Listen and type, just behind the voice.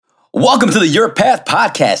Welcome to the Your Path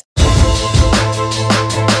Podcast.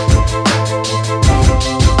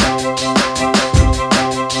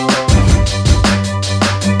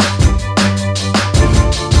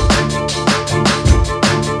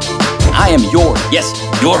 I am your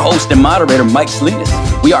host and moderator, Mike Salinas.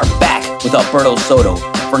 We are back with Alberto Soto,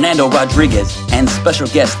 Fernando Rodriguez, and special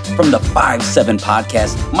guest from the 5-7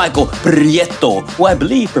 podcast, Michael Prieto, who I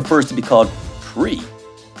believe prefers to be called Pre.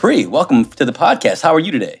 Pre, welcome to the podcast. How are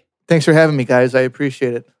you today? Thanks for having me, guys. I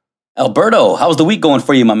appreciate it. Alberto, how's the week going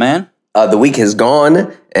for you, my man? The week has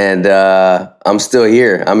gone, and I'm still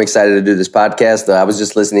here. I'm excited to do this podcast. I was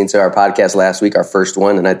just listening to our podcast last week, our first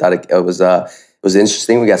one, and I thought it was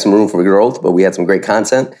interesting. We got some room for growth, but we had some great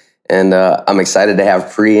content. And I'm excited to have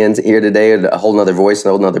Pre in here today, a whole nother voice, a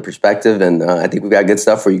whole nother perspective. And I think we've got good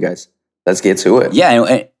stuff for you guys. Let's get to it.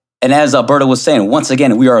 Yeah, and as Alberto was saying, once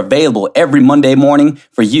again, we are available every Monday morning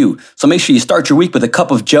for you. So make sure you start your week with a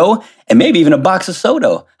cup of Joe and maybe even a box of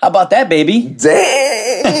Soto. How about that, baby?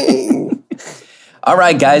 Dang! All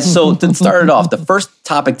right, guys. So to start it off, the first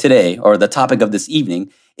topic today, or the topic of this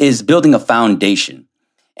evening, is building a foundation.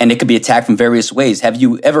 And it could be attacked from various ways. Have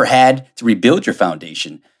you ever had to rebuild your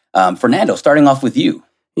foundation? Fernando, starting off with you.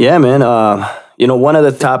 Yeah, man. One of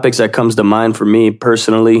the topics that comes to mind for me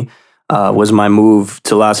personally was my move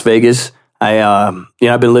to Las Vegas. I've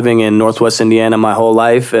been living in Northwest Indiana my whole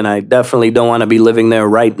life, and I definitely don't want to be living there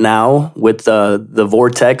right now with the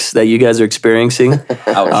vortex that you guys are experiencing.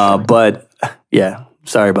 But yeah,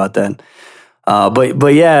 sorry about that. I've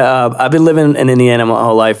been living in Indiana my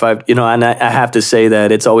whole life. I have to say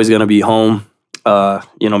that it's always going to be home.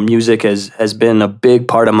 Music has been a big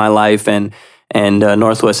part of my life, and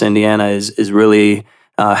Northwest Indiana is really.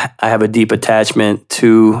 I have a deep attachment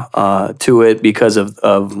to it because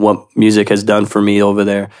of what music has done for me over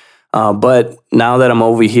there. But now that I'm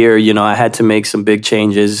over here, I had to make some big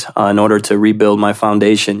changes in order to rebuild my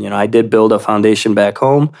foundation. I did build a foundation back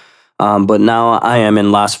home, but now I am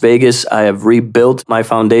in Las Vegas. I have rebuilt my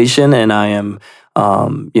foundation, and I am,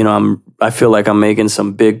 I feel like I'm making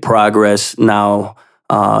some big progress now.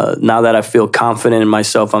 Now that I feel confident in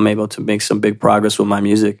myself, I'm able to make some big progress with my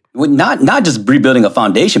music. Well, not just rebuilding a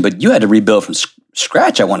foundation, but you had to rebuild from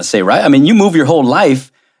scratch, I want to say, right? I mean, you move your whole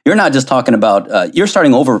life. You're not just talking about, you're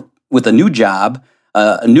starting over with a new job,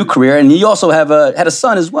 a new career, and you also have had a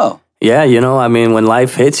son as well. Yeah, when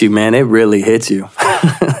life hits you, man, it really hits you.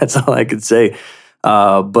 That's all I could say.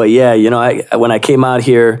 But yeah, when I came out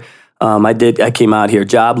here, I came out here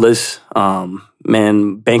jobless.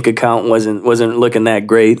 Man, bank account wasn't looking that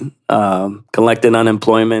great. Collecting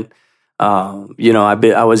unemployment.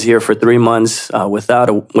 I was here for 3 months without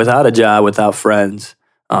a job, without friends.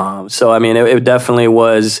 It definitely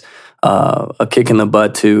was a kick in the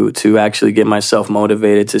butt to actually get myself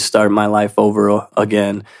motivated to start my life over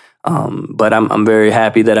again. But I'm very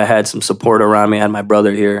happy that I had some support around me. I had my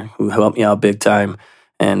brother here who helped me out big time,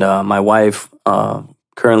 and my wife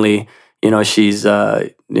currently. She's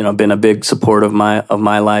been a big support of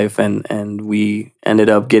my life, and we ended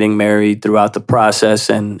up getting married throughout the process,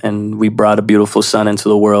 and we brought a beautiful son into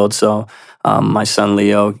the world. So my son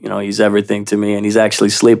Leo, he's everything to me, and he's actually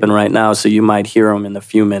sleeping right now, so you might hear him in a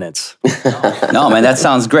few minutes. No, man, that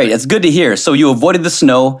sounds great. It's good to hear. So you avoided the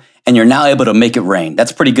snow, and you're now able to make it rain.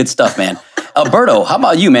 That's pretty good stuff, man. Alberto, how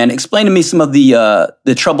about you, man? Explain to me some of the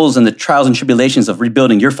troubles and the trials and tribulations of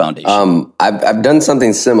rebuilding your foundation. I've done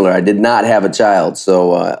something similar. I did not have a child,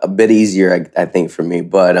 so a bit easier, I think, for me.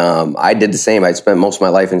 But I did the same. I spent most of my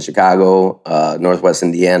life in Chicago, Northwest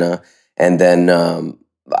Indiana, and then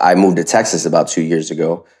I moved to Texas about 2 years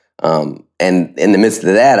ago. And in the midst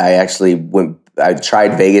of that, I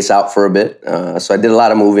tried Vegas out for a bit. So I did a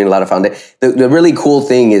lot of moving, a lot of foundation. The really cool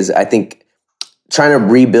thing is, I think, trying to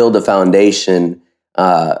rebuild a foundation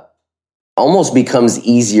almost becomes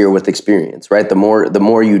easier with experience, right? The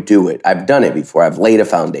more you do it. I've done it before. I've laid a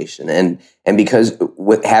foundation, and because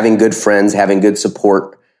with having good friends, having good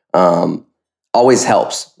support, always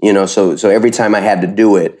helps. So every time I had to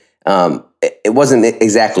do it, it wasn't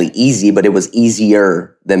exactly easy, but it was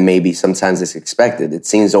easier than maybe sometimes it's expected. It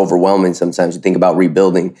seems overwhelming sometimes. You think about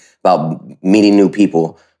rebuilding, about meeting new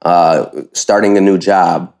people, starting a new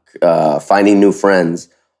job. Finding new friends,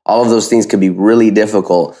 all of those things could be really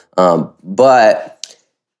difficult. But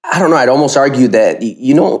I don't know. I'd almost argue that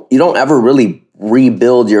you don't ever really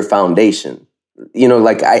rebuild your foundation.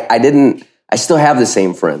 I still have the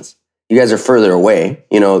same friends. You guys are further away,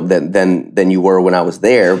 than you were when I was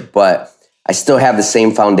there, but I still have the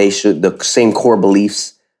same foundation, the same core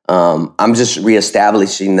beliefs. I'm just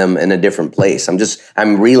reestablishing them in a different place.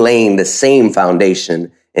 I'm relaying the same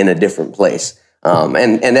foundation in a different place.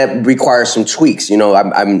 And that requires some tweaks. You know,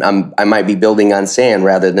 I might be building on sand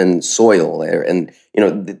rather than soil, and you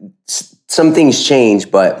know, some things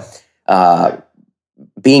change, but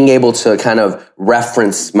being able to kind of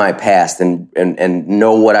reference my past and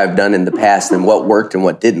know what I've done in the past and what worked and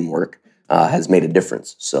what didn't work has made a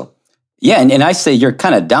difference. So. Yeah, and I say you're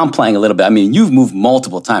kind of downplaying a little bit. I mean, you've moved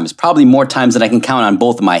multiple times, probably more times than I can count on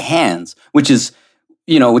both of my hands, which is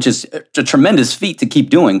a tremendous feat to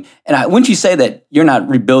keep doing. And wouldn't you say that you're not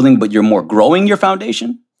rebuilding, but you're more growing your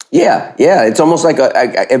foundation? Yeah. It's almost like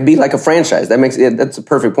it'd be like a franchise. That's a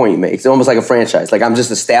perfect point you make. It's almost like a franchise. Like I'm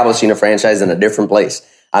just establishing a franchise in a different place.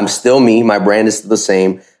 I'm still me. My brand is still the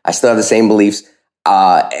same. I still have the same beliefs.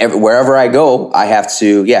 Wherever I go, I have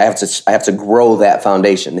to grow that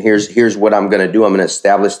foundation. Here's what I'm going to do. I'm going to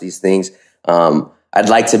establish these things. I'd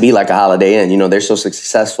like to be like a Holiday Inn. You know, they're so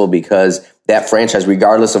successful because that franchise,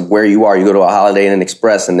 regardless of where you are, you go to a Holiday Inn and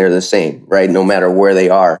Express and they're the same, right? No matter where they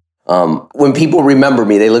are. When people remember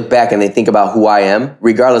me, they look back and they think about who I am,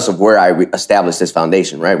 regardless of where I established this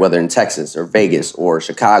foundation, right? Whether in Texas or Vegas or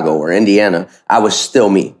Chicago or Indiana, I was still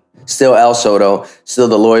me. Still El Soto, still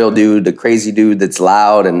the loyal dude, the crazy dude that's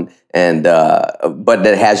loud but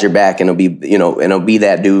that has your back and it'll be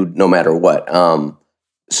that dude no matter what.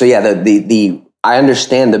 So yeah, I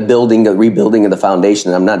understand the rebuilding of the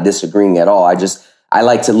foundation, and I'm not disagreeing at all. I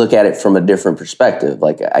like to look at it from a different perspective.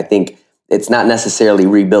 Like I think it's not necessarily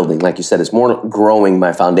rebuilding, like you said. It's more growing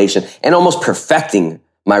my foundation and almost perfecting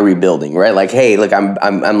my rebuilding, right? Like, hey, look,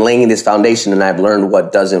 I'm laying this foundation and I've learned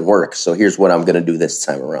what doesn't work. So here's what I'm going to do this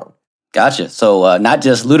time around. Gotcha. So not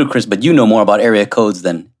just Ludacris, but you know more about area codes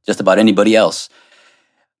than just about anybody else.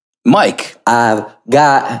 Mike. I've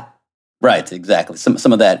got... Right, exactly.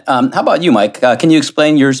 Some of that. How about you, Mike? Can you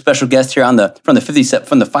explain your special guest here from the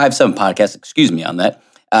 5-7 podcast? Excuse me on that.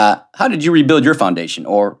 How did you rebuild your foundation,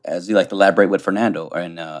 or as you like to elaborate what Fernando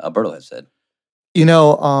and Alberto have said? You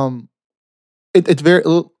know,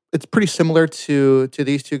 it's pretty similar to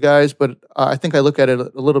these two guys, but I think I look at it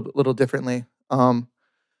a little differently.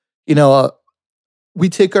 You know, we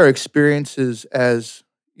take our experiences as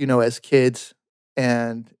kids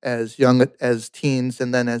and as teens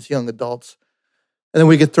and then as young adults. And then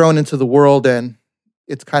we get thrown into the world and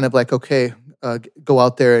it's kind of like, okay, go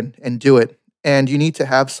out there and do it. And you need to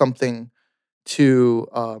have something you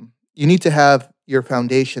need to have your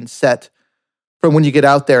foundation set from when you get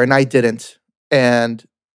out there. And I didn't. And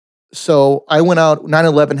so I went out,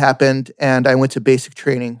 9/11 happened and I went to basic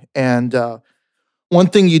training. And one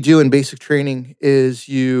thing you do in basic training is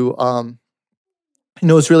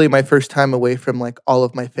it was really my first time away from like all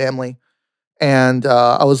of my family. And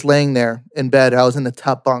I was laying there in bed. I was in the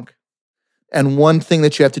top bunk. And one thing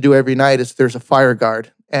that you have to do every night is there's a fire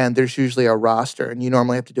guard. And there's usually a roster. And you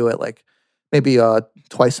normally have to do it like maybe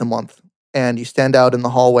twice a month. And you stand out in the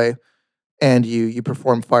hallway and you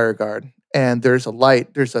perform fire guard. And there's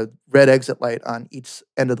a red exit light on each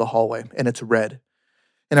end of the hallway. And it's red.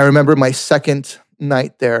 And I remember my second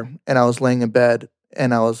night there. And I was laying in bed.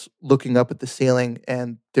 And I was looking up at the ceiling,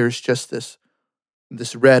 and there's just this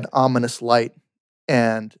red, ominous light.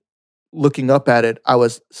 And looking up at it, I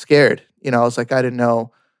was scared. You know, I was like, I didn't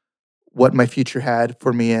know what my future had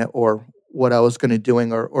for me or what I was going to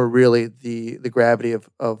doing or really the gravity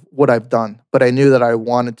of what I've done. But I knew that I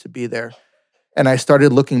wanted to be there. And I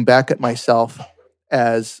started looking back at myself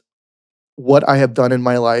as what I have done in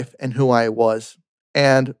my life and who I was.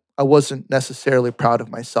 And I wasn't necessarily proud of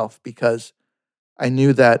myself because I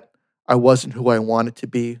knew that I wasn't who I wanted to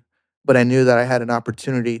be, but I knew that I had an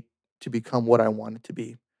opportunity to become what I wanted to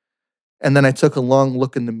be. And then I took a long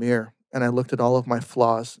look in the mirror and I looked at all of my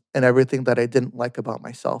flaws and everything that I didn't like about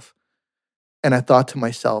myself. And I thought to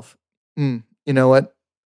myself, you know what?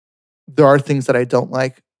 There are things that I don't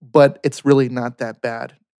like, but it's really not that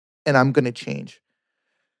bad. And I'm going to change.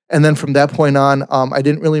 And then from that point on, I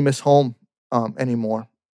didn't really miss home anymore.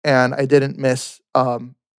 And I didn't miss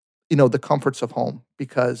the comforts of home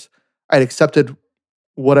because I'd accepted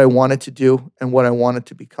what I wanted to do and what I wanted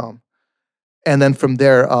to become. And then from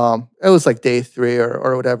there, it was like day 3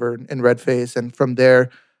 or whatever in red phase. And from there,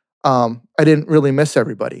 I didn't really miss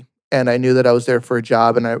everybody. And I knew that I was there for a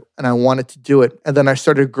job and I wanted to do it. And then I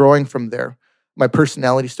started growing from there. My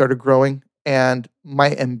personality started growing and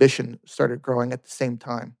my ambition started growing at the same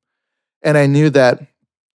time. And I knew that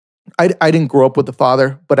I didn't grow up with a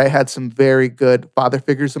father, but I had some very good father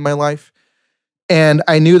figures in my life. And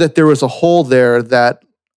I knew that there was a hole there that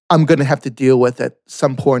I'm going to have to deal with at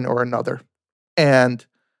some point or another. And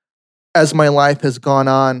as my life has gone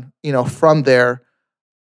on, from there,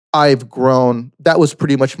 I've grown. That was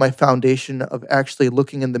pretty much my foundation of actually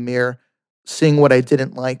looking in the mirror, seeing what I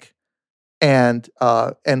didn't like, and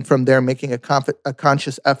from there making a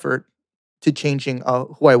conscious effort to changing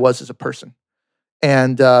who I was as a person.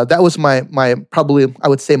 And that was my probably, I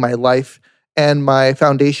would say, my life and my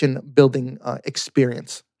foundation building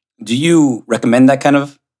experience. Do you recommend that kind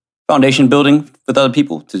of foundation building with other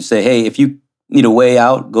people to say, hey, if you need a way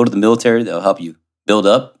out, go to the military, they'll help you build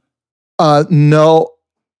up?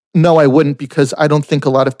 No, I wouldn't, because I don't think a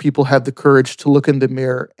lot of people have the courage to look in the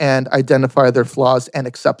mirror and identify their flaws and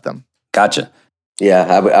accept them. Gotcha. Yeah,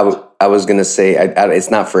 I was going to say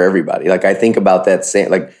it's not for everybody. Like, I think about that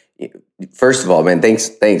saying, like, first of all, man,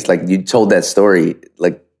 thanks. Like, you told that story,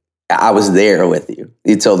 like, I was there with you.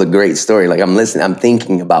 You told a great story. Like, I'm listening, I'm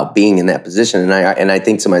thinking about being in that position. And I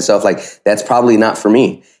think to myself, like, that's probably not for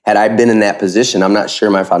me. Had I been in that position, I'm not sure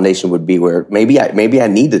my foundation would be where maybe I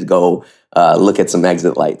need to go look at some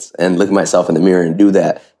exit lights and look at myself in the mirror and do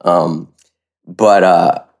that.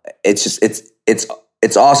 But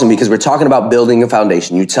it's awesome because we're talking about building a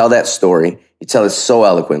foundation. You tell that story, you tell it so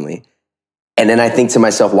eloquently. And then I think to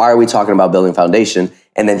myself, why are we talking about building a foundation?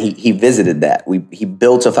 And then he visited that. He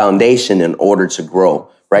built a foundation in order to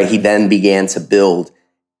grow, right? He then began to build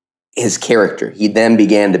his character. He then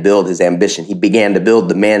began to build his ambition. He began to build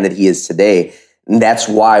the man that he is today. And that's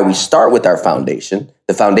why we start with our foundation.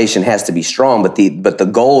 The foundation has to be strong, but the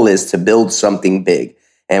goal is to build something big.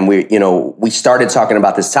 And we started talking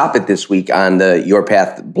about this topic this week on the Your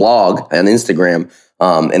Path blog on Instagram.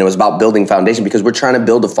 And it was about building foundation because we're trying to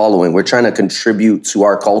build a following. We're trying to contribute to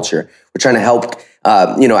our culture. We're trying to help.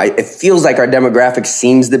 It feels like our demographic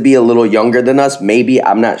seems to be a little younger than us. Maybe,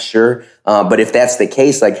 I'm not sure. But if that's the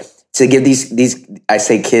case, like, to give these, I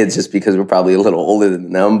say kids just because we're probably a little older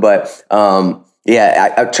than them. But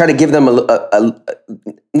I try to give them a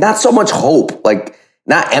not so much hope, like,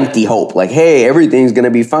 not empty hope, like, hey, everything's going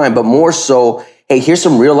to be fine, but more so, hey, here's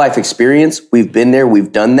some real life experience. We've been there.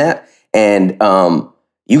 We've done that. And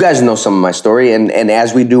you guys know some of my story. And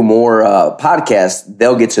as we do more podcasts,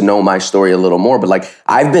 they'll get to know my story a little more. But, like,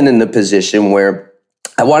 I've been in the position where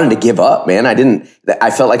I wanted to give up, man.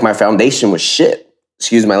 I felt like my foundation was shit.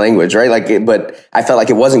 Excuse my language, right? But I felt like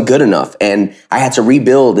it wasn't good enough. And I had to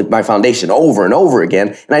rebuild my foundation over and over again.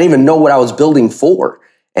 And I didn't even know what I was building for.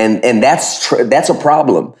 And that's a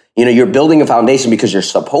problem. You're building a foundation because you're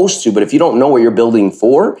supposed to, but if you don't know what you're building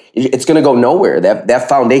for, it's going to go nowhere. That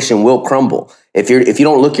foundation will crumble. If you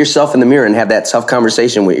don't look yourself in the mirror and have that tough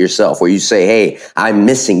conversation with yourself where you say, hey, I'm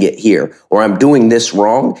missing it here, or I'm doing this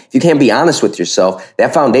wrong. If you can't be honest with yourself,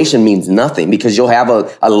 that foundation means nothing because you'll have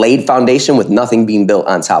a laid foundation with nothing being built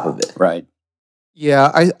on top of it. Right.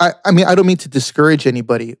 Yeah. I mean, I don't mean to discourage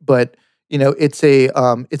anybody, but it's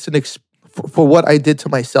an for what I did to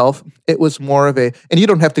myself, it was more of and you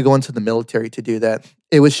don't have to go into the military to do that.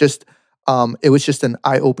 It was just an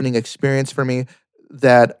eye-opening experience for me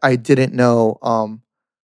that I didn't know,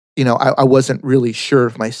 I wasn't really sure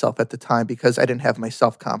of myself at the time because I didn't have my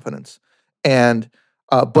self-confidence. And,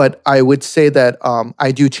 but I would say that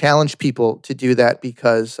I do challenge people to do that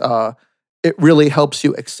because it really helps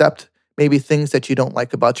you accept maybe things that you don't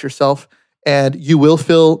like about yourself. And you will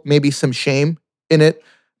feel maybe some shame in it,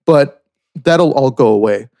 but that'll all go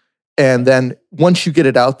away. And then once you get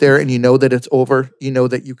it out there and you know that it's over, you know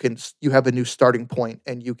that you have a new starting point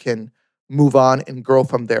and you can move on and grow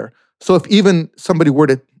from there. So if even somebody were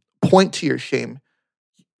to point to your shame,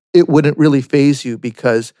 it wouldn't really faze you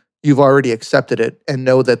because you've already accepted it and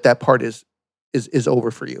know that that part is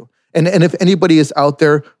over for you. And if anybody is out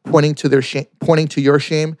there pointing to your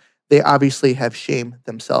shame, they obviously have shame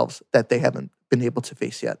themselves that they haven't been able to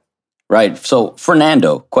face yet. Right. So,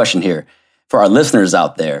 Fernando, question here. For our listeners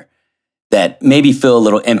out there that maybe feel a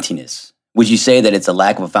little emptiness, would you say that it's a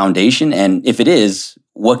lack of a foundation? And if it is,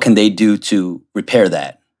 what can they do to repair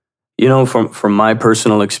that? From my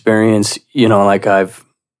personal experience, I've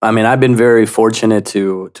been very fortunate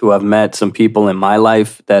to have met some people in my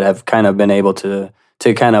life that have kind of been able to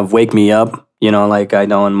kind of wake me up. Like I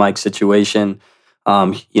know in Mike's situation,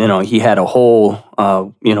 he had a hole,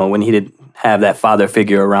 when he didn't have that father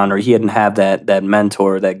figure around, or he didn't have that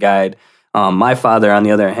mentor, that guide. My father, on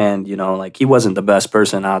the other hand, he wasn't the best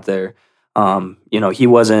person out there. He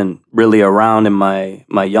wasn't really around in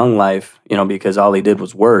my young life, because all he did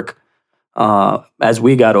was work. As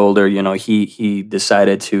we got older, he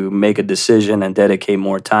decided to make a decision and dedicate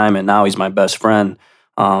more time, and now he's my best friend.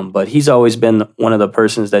 But he's always been one of the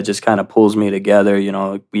persons that just kind of pulls me together.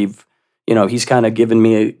 He's kind of given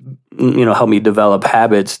me, helped me develop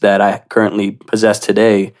habits that I currently possess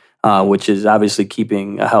today. Which is obviously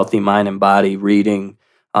keeping a healthy mind and body, reading,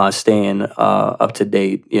 staying up to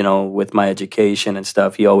date, with my education and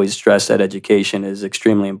stuff. He always stressed that education is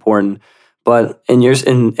extremely important. But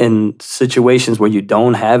in situations where you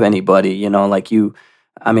don't have anybody, you know, like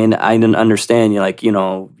I didn't understand. You like, you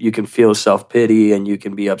know, you can feel self-pity and you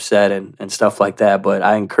can be upset and stuff like that. But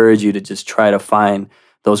I encourage you to just try to find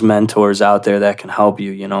those mentors out there that can help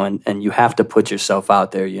you, you know, and you have to put yourself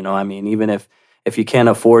out there, you know. I mean, even if you can't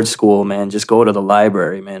afford school, man, just go to the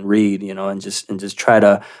library, man, read, you know, and just try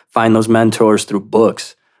to find those mentors through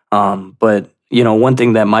books. But, you know, one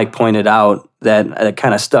thing that Mike pointed out that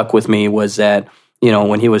kind of stuck with me was that, you know,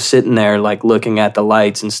 when he was sitting there, like looking at the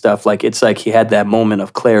lights and stuff, like it's like he had that moment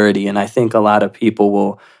of clarity. And I think a lot of people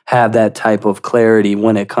will have that type of clarity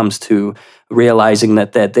when it comes to realizing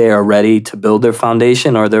that they are ready to build their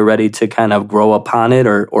foundation, or they're ready to kind of grow upon it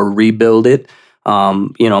or rebuild it.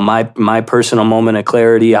 You know, my personal moment of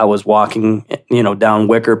clarity, I was walking, you know, down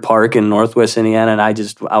Wicker Park in Northwest Indiana, and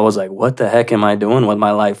I was like, what the heck am I doing with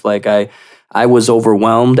my life? Like I was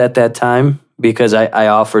overwhelmed at that time because I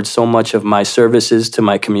offered so much of my services to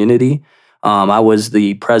my community. I was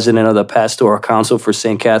the president of the Pastoral Council for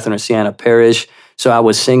St. Catherine of Siena Parish. So I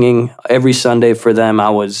was singing every Sunday for them.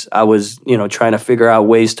 I was, you know, trying to figure out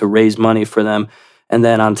ways to raise money for them. And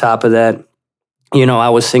then on top of that, you know, I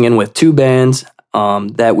was singing with two bands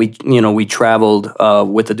that we traveled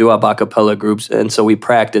with the doo-wop a cappella groups. And so we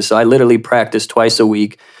practiced. So I literally practiced twice a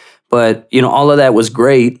week. But, you know, all of that was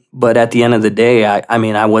great. But at the end of the day,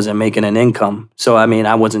 I wasn't making an income. So, I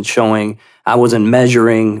wasn't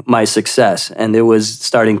measuring my success. And it was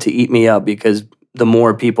starting to eat me up because the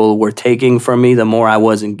more people were taking from me, the more I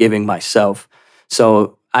wasn't giving myself.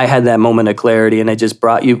 So I had that moment of clarity, and it just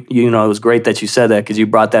brought you know, it was great that you said that because you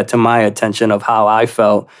brought that to my attention of how I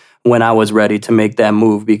felt when I was ready to make that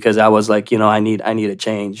move, because I was like, you know, I need a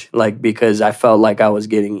change, like, because I felt like I was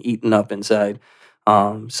getting eaten up inside.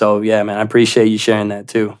 So yeah, man, I appreciate you sharing that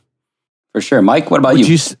too. For sure. Mike, what about you?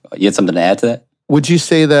 You had something to add to that? Would you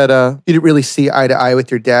say that you didn't really see eye to eye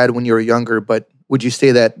with your dad when you were younger, but would you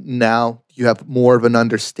say that now you have more of an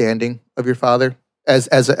understanding of your father as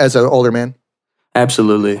an older man?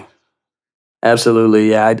 Absolutely.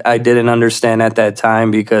 Yeah, I didn't understand at that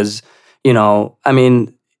time because, you know, I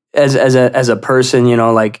mean, as a person, you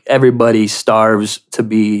know, like everybody starves to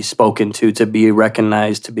be spoken to be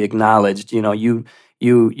recognized, to be acknowledged. You know, you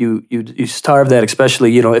starve that,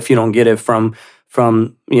 especially, you know, if you don't get it from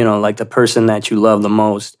you know, like the person that you love the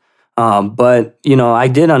most. But, you know, I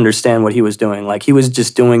did understand what he was doing. Like he was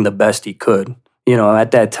just doing the best he could. You know,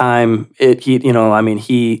 at that time,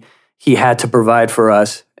 he had to provide for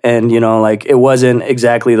us. And, you know, like it wasn't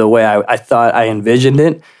exactly the way I thought I envisioned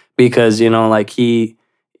it, because, you know, like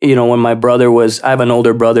you know, when my brother I have an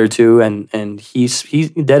older brother too, and he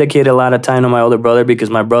dedicated a lot of time to my older brother because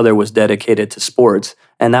my brother was dedicated to sports.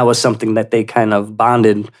 And that was something that they kind of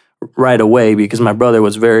bonded right away because my brother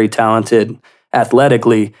was very talented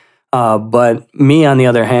athletically. But me, on the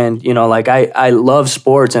other hand, you know, like I love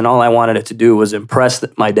sports, and all I wanted it to do was impress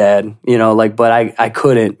my dad, you know, like, but I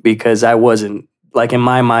couldn't because I wasn't, like, in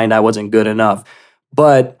my mind, I wasn't good enough.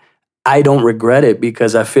 But I don't regret it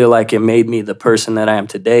because I feel like it made me the person that I am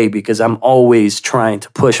today, because I'm always trying to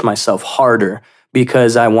push myself harder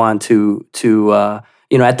because I want to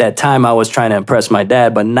you know, at that time I was trying to impress my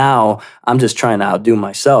dad, but now I'm just trying to outdo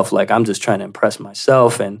myself. Like I'm just trying to impress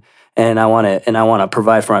myself and I want to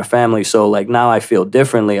provide for my family. So like now I feel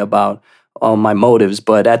differently about all my motives.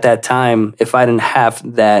 But at that time, if I didn't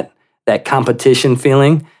have that competition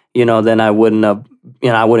feeling, you know, then I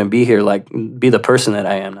wouldn't be here, like be the person that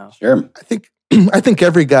I am now. Sure. I think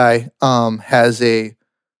every guy has a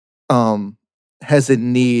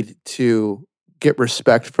need to get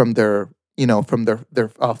respect from their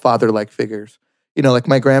father-like figures. You know, like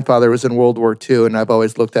my grandfather was in World War II, and I've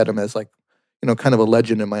always looked at him as like, you know, kind of a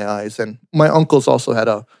legend in my eyes. And my uncles also had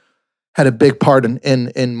a big part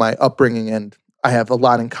in my upbringing, and I have a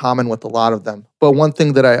lot in common with a lot of them. But one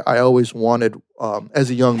thing that I always wanted as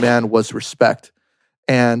a young man was respect.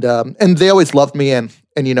 And they always loved me, and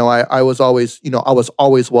you know, I was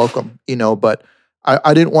always welcome, you know, but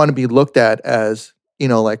I didn't want to be looked at as, you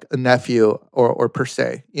know, like a nephew or per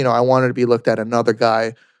se. You know, I wanted to be looked at another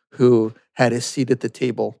guy who had his seat at the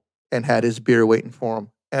table and had his beer waiting for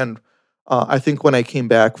him. And I think when I came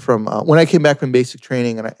back from basic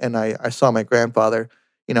training and I saw my grandfather,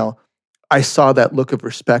 you know, I saw that look of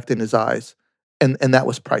respect in his eyes, and that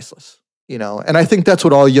was priceless. You know, and I think that's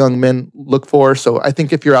what all young men look for. So I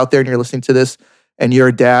think if you're out there and you're listening to this and you're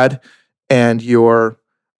a dad and you're,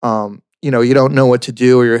 you know, you don't know what to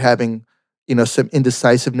do, or you're having, you know, some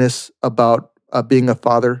indecisiveness about being a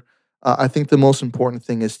father, I think the most important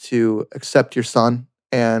thing is to accept your son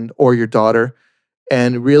or your daughter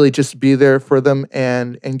and really just be there for them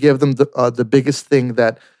and give them the biggest thing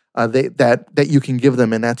that that you can give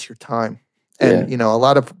them, and that's your time. And a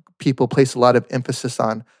lot of people place a lot of emphasis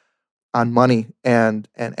on money and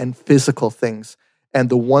physical things, and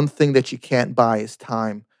the one thing that you can't buy is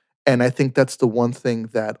time. And I think that's the one thing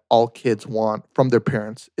that all kids want from their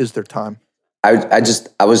parents is their time. I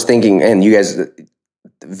was thinking, and you guys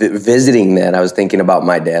visiting that, I was thinking about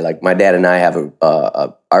my dad. Like my dad and I have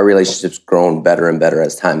our relationship's grown better and better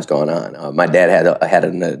as time's gone on. My dad had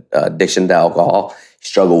an addiction to alcohol. He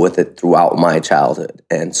struggled with it throughout my childhood,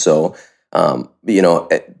 and so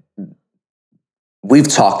we've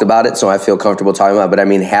talked about it, so I feel comfortable talking about it. But I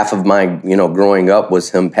mean, half of my growing up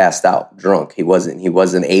was him passed out, drunk. He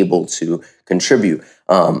wasn't able to contribute.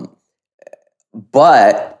 But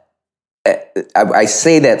I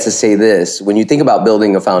say that to say this: when you think about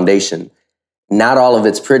building a foundation, not all of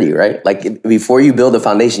it's pretty, right? Like before you build a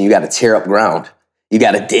foundation, you got to tear up ground, you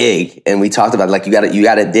got to dig, and we talked about you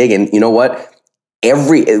got to dig, and you know what?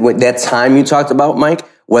 That time you talked about, Mike,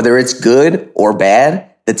 whether it's good or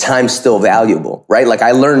bad, the time's still valuable, right? Like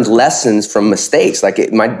I learned lessons from mistakes.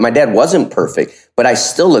 Like my dad wasn't perfect, but I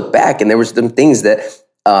still look back, and there were some things that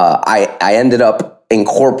I ended up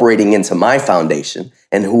incorporating into my foundation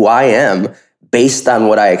and who I am based on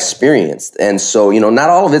what I experienced. And so, not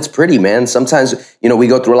all of it's pretty, man. Sometimes, we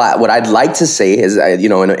go through a lot. What I'd like to say is,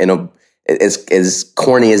 as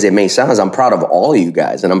corny as it may sound, is I'm proud of all of you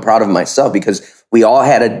guys, and I'm proud of myself, because we all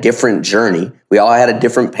had a different journey. We all had a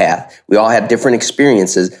different path. We all had different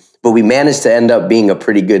experiences, but we managed to end up being a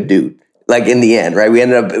pretty good dude. Like in the end, right? We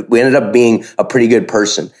ended up being a pretty good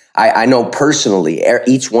person. I know personally,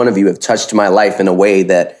 each one of you have touched my life in a way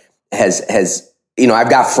that has I've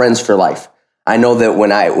got friends for life. I know that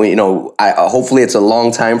when hopefully it's a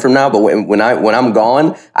long time from now, but when I'm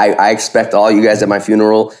gone, I expect all you guys at my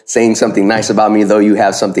funeral saying something nice about me, though you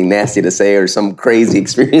have something nasty to say or some crazy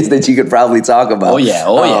experience that you could probably talk about. Oh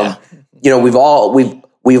yeah.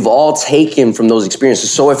 We've all taken from those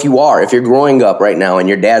experiences. So if you're growing up right now and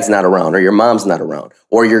your dad's not around or your mom's not around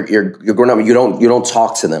or you're growing up, you don't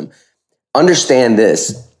talk to them, understand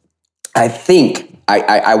this. I think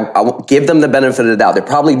I give them the benefit of the doubt. They're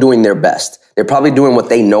probably doing their best. They're probably doing what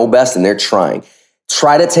they know best, and they're trying.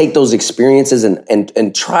 Try to take those experiences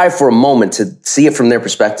and try for a moment to see it from their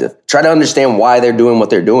perspective. Try to understand why they're doing what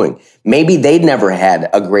they're doing. Maybe they never had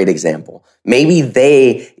a great example. Maybe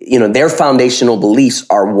they, their foundational beliefs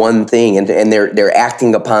are one thing, and they're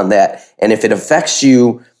acting upon that. And if it affects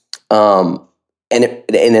you in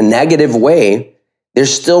a negative way,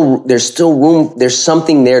 there's still room. There's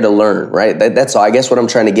something there to learn, right? That's all. I guess what I'm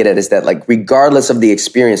trying to get at is that, like, regardless of the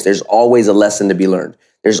experience, there's always a lesson to be learned.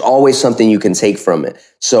 There's always something you can take from it.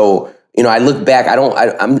 So, I look back. I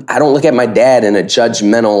don't look at my dad in a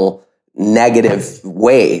judgmental, negative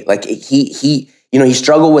way. Like he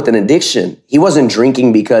struggled with an addiction. He wasn't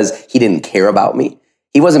drinking because he didn't care about me.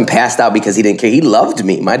 He wasn't passed out because he didn't care. He loved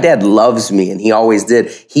me. My dad loves me, and he always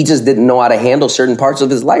did. He just didn't know how to handle certain parts of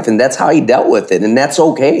his life, and that's how he dealt with it, and that's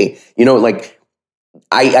okay.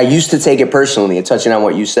 I used to take it personally, and touching on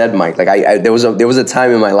what you said, Mike. Like there was a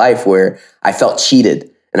time in my life where I felt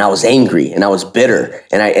cheated, and I was angry, and I was bitter,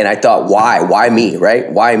 and I thought, why me,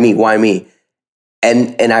 right? Why me?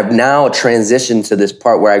 And I've now transitioned to this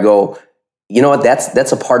part where I go, you know what?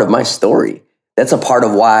 That's a part of my story. That's a part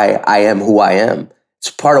of why I am who I am. It's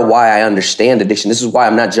part of why I understand addiction. This is why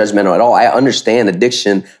I'm not judgmental at all. I understand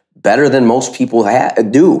addiction better than most people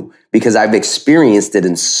do, because I've experienced it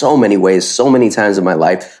in so many ways, so many times in my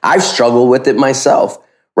life. I've struggled with it myself,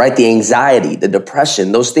 right? The anxiety, the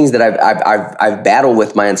depression, those things that I've battled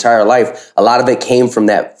with my entire life. A lot of it came from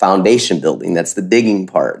that foundation building. That's the digging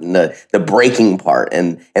part and the breaking part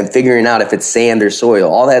and figuring out if it's sand or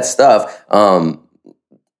soil. All that stuff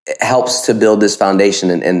helps to build this foundation,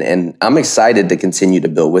 and I'm excited to continue to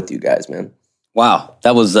build with you guys, man. Wow,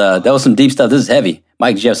 that was some deep stuff. This is heavy.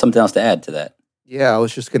 Mike, do you have something else to add to that? Yeah, I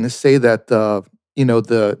was just going to say that the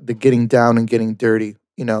getting down and getting dirty,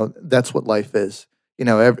 that's what life is.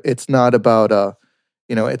 It's not about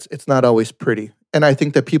it's not always pretty. And I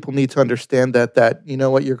think that people need to understand that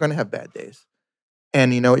you're going to have bad days,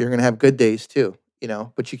 and you're going to have good days too.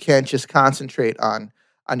 But you can't just concentrate on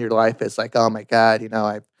your life as like, oh my God,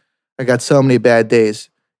 I got so many bad days.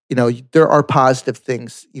 There are positive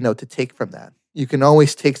things, to take from that. You can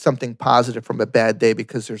always take something positive from a bad day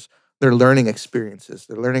because they're learning experiences.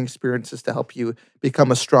 They're learning experiences to help you become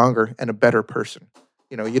a stronger and a better person.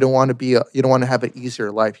 You don't want to have an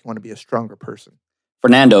easier life. You want to be a stronger person.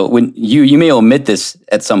 Fernando, when you may omit this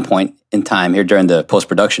at some point in time here during the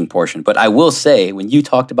post-production portion, but I will say when you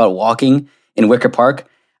talked about walking in Wicker Park,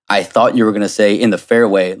 I thought you were going to say in the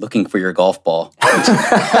fairway looking for your golf ball.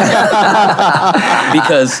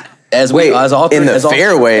 Because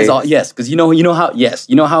fairway? Yes, because you know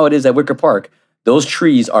how it is at Wicker Park. Those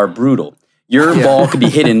trees are brutal. Your ball could be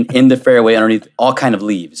hidden in the fairway underneath all kind of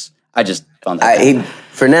leaves. I just found that.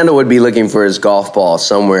 Fernando would be looking for his golf ball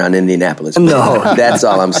somewhere on Indianapolis. No. That's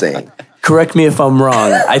all I'm saying. Correct me if I'm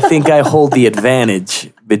wrong. I think I hold the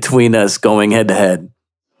advantage between us going head to head.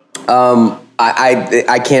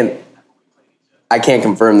 I can't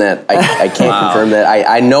confirm that. I can't confirm that.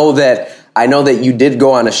 I know that you did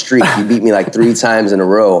go on a streak. You beat me like 3 times in a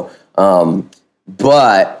row.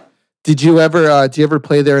 But Did you ever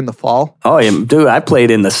play there in the fall? Oh, yeah, dude, I played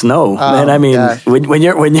in the snow, man. I mean,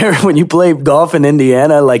 when you play golf in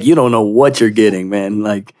Indiana, like you don't know what you're getting, man.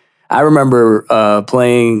 Like I remember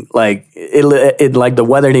playing like it like the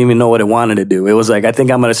weather didn't even know what it wanted to do. It was like I think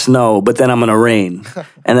I'm gonna snow, but then I'm gonna rain,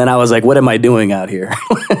 and then I was like, what am I doing out here?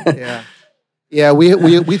 Yeah.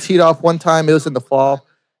 We teed off one time. It was in the fall.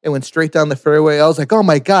 It went straight down the fairway. I was like, oh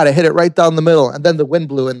my God, I hit it right down the middle. And then the wind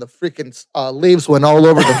blew and the freaking leaves went all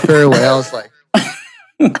over the fairway. I was like...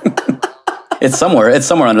 It's somewhere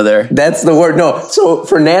under there. That's the word. No. So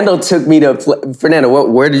Fernando took me to... Fernando,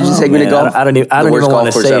 where did you take me to golf? I don't even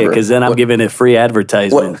want to say it because then I'm giving it free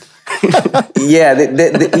advertisement. Yeah,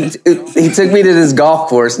 he took me to this golf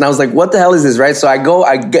course and I was like, what the hell is this, right? So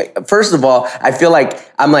first of all, I feel like,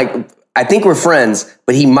 I think we're friends,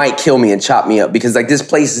 but he might kill me and chop me up because like this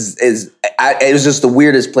place it was just the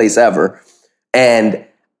weirdest place ever. And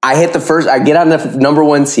I get on the number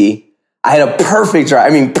 1 tee. I had a perfect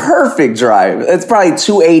drive. Perfect drive. It's probably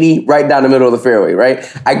 280 right down the middle of the fairway, right?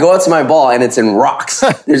 I go out to my ball and it's in rocks.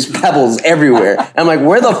 There's pebbles everywhere. And I'm like,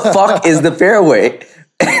 where the fuck is the fairway?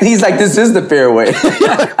 And he's like, this is the fairway.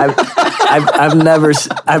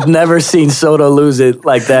 I've never seen Soto lose it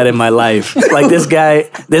like that in my life. Like this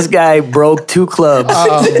guy broke 2 clubs.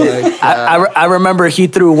 Oh my God. I remember he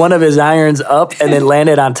threw one of his irons up and then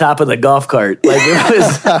landed on top of the golf cart. Like it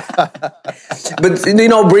was. But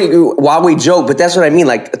while we joke, but that's what I mean.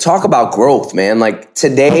 Like talk about growth, man. Like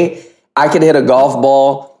today, I could hit a golf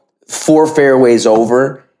ball 4 fairways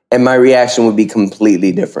over. And my reaction would be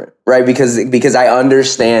completely different, right? Because I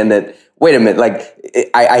understand that, wait a minute, like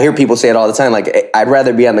I hear people say it all the time, like I'd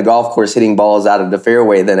rather be on the golf course hitting balls out of the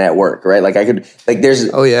fairway than at work, right? Like I could, like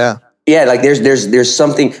there's... Oh, yeah. Yeah, like there's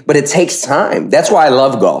something, but it takes time. That's why I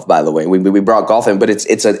love golf, by the way. We brought golf in, but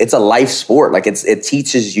it's a life sport. Like it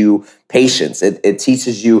teaches you patience. It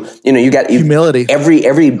teaches you, you got humility.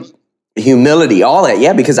 Every humility, all that.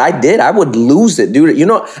 Yeah, because I would lose it, dude. In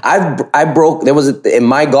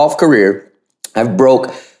my golf career, I've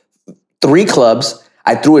broke 3 clubs.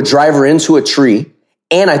 I threw a driver into a tree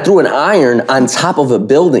and I threw an iron on top of a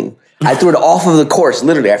building. I threw it off of the course.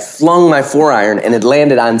 Literally, I flung my 4-iron and it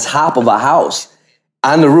landed on top of a house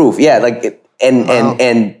on the roof. Yeah. I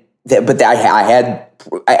had,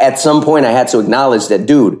 at some point I had to acknowledge that,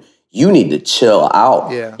 dude, you need to chill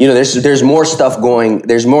out. Yeah. There's more stuff going on.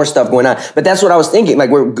 But that's what I was thinking.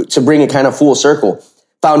 Like to bring it kind of full circle.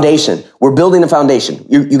 Foundation. We're building a foundation.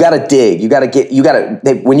 You got to dig.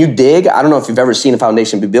 When you dig, I don't know if you've ever seen a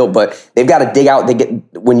foundation be built, but they've got to dig out.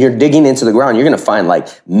 When you're digging into the ground, you're going to find like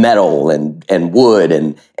metal and wood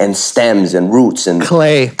and stems and roots and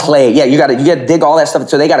clay. Yeah. You got to dig all that stuff.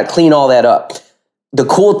 So they got to clean all that up. The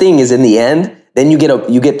cool thing is in the end, then you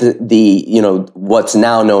get the what's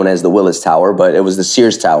now known as the Willis Tower, but it was the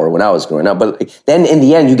Sears Tower when I was growing up. But then in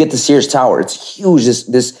the end, you get the Sears Tower. It's huge.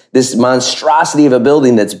 This monstrosity of a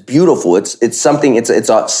building that's beautiful. It's something. It's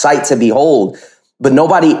a sight to behold. But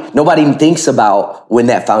nobody thinks about when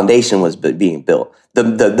that foundation was being built.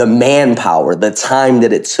 The manpower, the time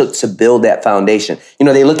that it took to build that foundation.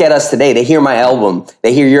 They look at us today, they hear my album,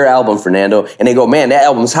 they hear your album, Fernando, and they go, man, that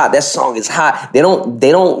album's hot, that song is hot. They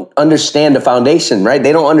don't understand the foundation, right?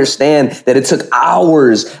 They don't understand that it took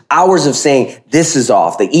hours of saying, this is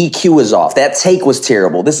off, the EQ is off, that take was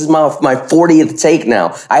terrible. This is my 40th take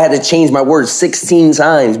now. I had to change my words 16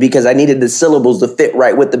 times because I needed the syllables to fit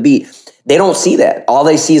right with the beat. They don't see that. All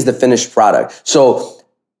they see is the finished product. So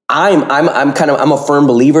I'm a firm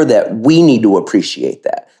believer that we need to appreciate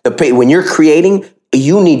that. When you're creating,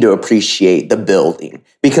 you need to appreciate the building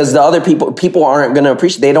because the other people aren't going to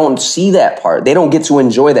appreciate. They don't see that part. They don't get to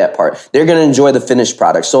enjoy that part. They're going to enjoy the finished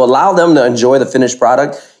product. So allow them to enjoy the finished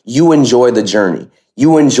product. You enjoy the journey.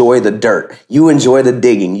 You enjoy the dirt. You enjoy the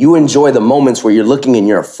digging. You enjoy the moments where you're looking and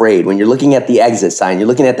you're afraid. When you're looking at the exit sign, you're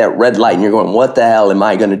looking at that red light and you're going, what the hell am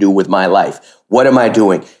I going to do with my life? What am I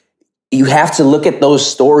doing? You have to look at those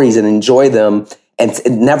stories and enjoy them and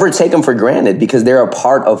never take them for granted because they're a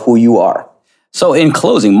part of who you are. So in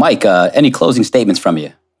closing, Mike, any closing statements from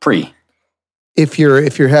you? Pre. If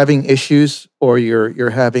you're having issues or you're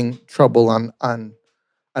having trouble on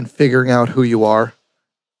figuring out who you are,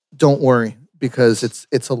 don't worry, because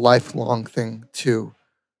it's a lifelong thing to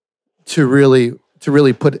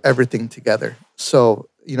really put everything together. So,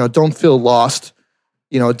 don't feel lost.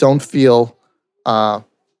 Don't feel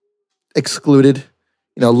excluded.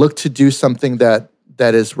 Look to do something that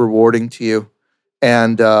is rewarding to you,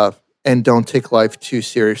 and don't take life too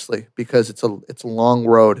seriously, because it's a long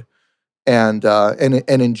road, and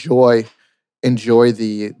enjoy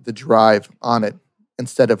the drive on it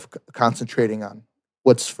instead of concentrating on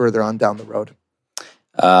what's further on down the road.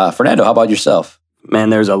 Fernando, how about yourself? Man,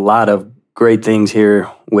 there's a lot of great things here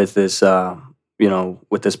with this,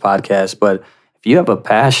 with this podcast. But if you have a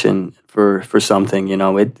passion for something,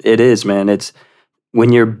 it is, man. It's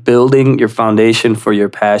when you're building your foundation for your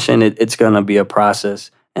passion, it's going to be a process.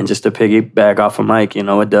 And just to piggyback off of Mike,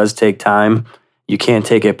 it does take time. You can't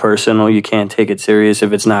take it personal. You can't take it serious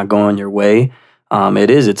if it's not going your way.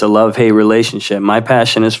 It's a love-hate relationship. My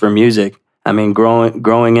passion is for music. I mean,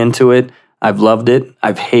 growing into it, I've loved it.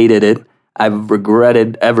 I've hated it. I've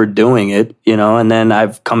regretted ever doing it, and then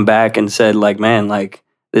I've come back and said, man,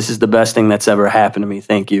 this is the best thing that's ever happened to me.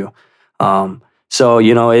 Thank you. So,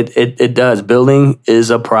 it does. Building is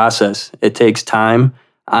a process. It takes time.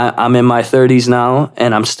 I'm in my 30s now,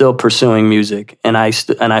 and I'm still pursuing music, and I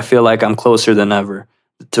feel like I'm closer than ever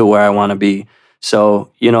to where I want to be.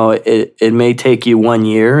 So, it may take you 1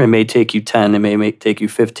 year, it may take you 10, it may take you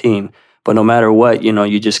 15, but no matter what,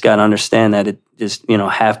 you just got to understand that it just,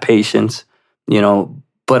 have patience,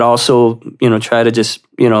 but also, try to just,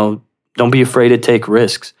 don't be afraid to take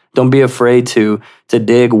risks. Don't be afraid to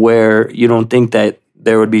dig where you don't think that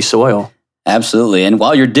there would be soil. Absolutely. And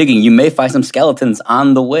while you're digging, you may find some skeletons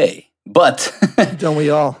on the way. But don't we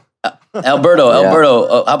all? Alberto,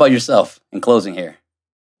 how about yourself in closing here?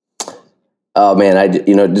 Oh man, I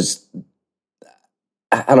don't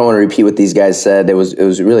want to repeat what these guys said. It was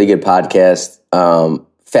a really good podcast.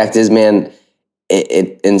 Fact is, man,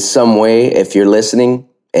 it in some way, if you're listening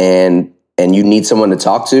and you need someone to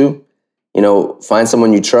talk to, find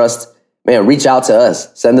someone you trust, man, reach out to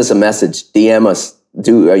us, send us a message, DM us,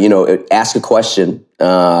 ask a question.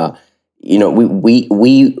 We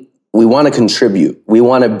want to contribute. We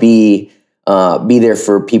want to be there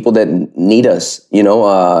for people that need us.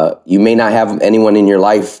 You may not have anyone in your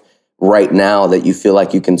life right now that you feel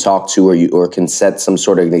like you can talk to or can set some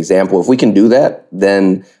sort of an example. If we can do that,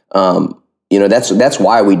 then that's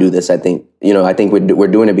why we do this. I think we're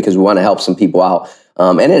doing it because we want to help some people out,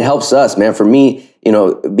 and it helps us, man. For me,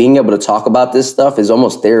 being able to talk about this stuff is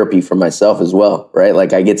almost therapy for myself as well, right?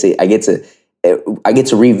 Like I get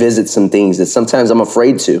to revisit some things that sometimes I'm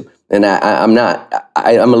afraid to, and I'm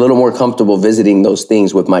a little more comfortable visiting those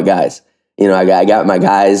things with my guys. I got my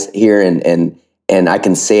guys here, and I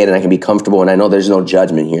can say it, and I can be comfortable, and I know there's no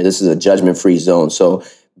judgment here. This is a judgment-free zone. So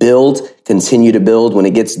continue to build. When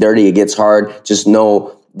it gets dirty, it gets hard. Just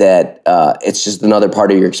know that it's just another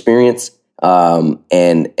part of your experience,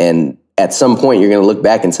 and at some point, you're going to look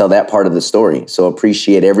back and tell that part of the story. So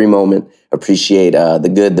appreciate every moment, appreciate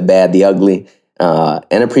the good, the bad, the ugly,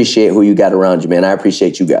 and appreciate who you got around you, man. I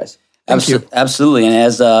appreciate you guys. Absolutely. And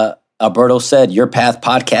as Alberto said, Your Path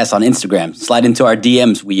Podcast on Instagram. Slide into our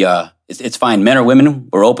DMs. It's fine. Men or women,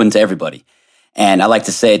 we're open to everybody. And I'd like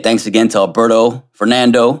to say thanks again to Alberto,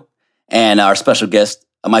 Fernando, and our special guest,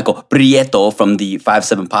 Michael Prieto from the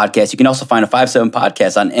 5-7 Podcast. You can also find a 5-7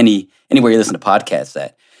 Podcast on anywhere you listen to podcasts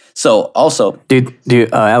at. So also, do you,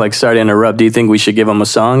 Alex, sorry to interrupt. Do you think we should give them a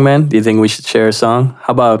song, man? Do you think we should share a song?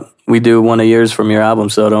 How about we do one of yours from your album,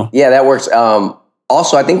 Soto? Yeah, that works.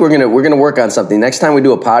 Also, I think we're gonna work on something. Next time we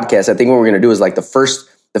do a podcast, I think what we're gonna do is like the first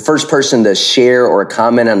person to share or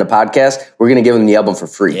comment on the podcast, we're gonna give them the album for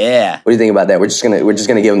free. Yeah. What do you think about that? We're just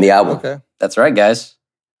gonna give them the album. Okay. That's right, guys.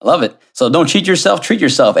 I love it. So don't cheat yourself, treat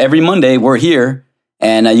yourself. Every Monday we're here,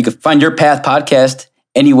 and you can find Your Path Podcast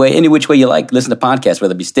any which way you like. Listen to podcasts,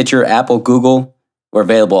 whether it be Stitcher, Apple, Google. We're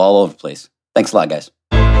available all over the place. Thanks a lot, guys.